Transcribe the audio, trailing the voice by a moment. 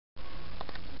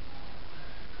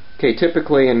Okay,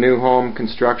 typically in new home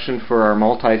construction for our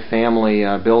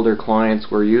multifamily builder clients,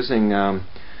 we're using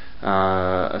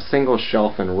a single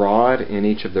shelf and rod in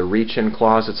each of the reach-in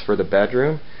closets for the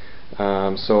bedroom.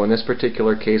 So in this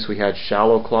particular case we had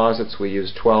shallow closets. We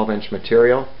used 12-inch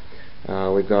material.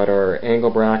 We've got our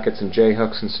angle brackets and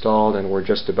J-hooks installed, and we're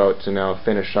just about to now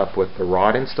finish up with the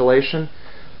rod installation.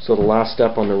 So the last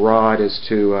step on the rod is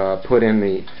to put in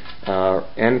the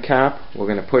end cap. We're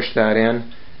going to push that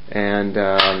in and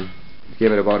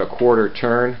give it about a quarter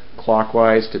turn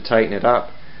clockwise to tighten it up,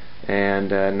 and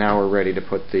now we're ready to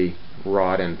put the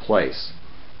rod in place.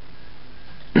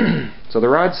 So the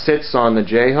rod sits on the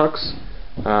J-hooks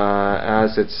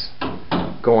as it's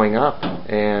going up,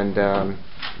 and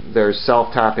there's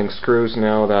self-tapping screws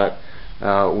now that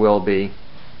will be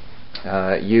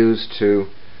used to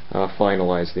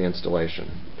finalize the installation.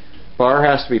 Bar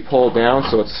has to be pulled down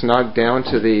so it's snug down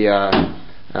to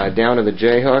the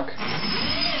J-hook.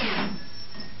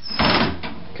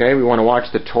 Okay, we want to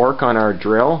watch the torque on our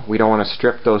drill. We don't want to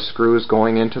strip those screws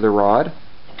going into the rod.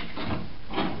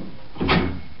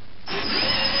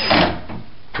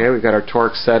 Okay, we've got our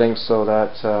torque setting so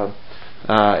that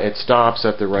it stops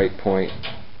at the right point.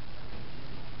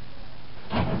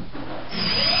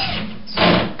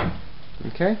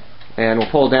 Okay, and we'll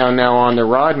pull down now on the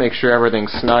rod, make sure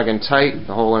everything's snug and tight,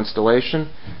 the whole installation,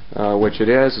 which it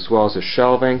is, as well as the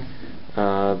shelving.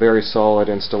 Very solid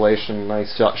installation,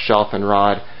 nice shelf and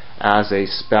rod as a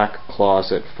spec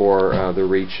closet for the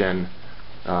reach-in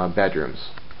bedrooms.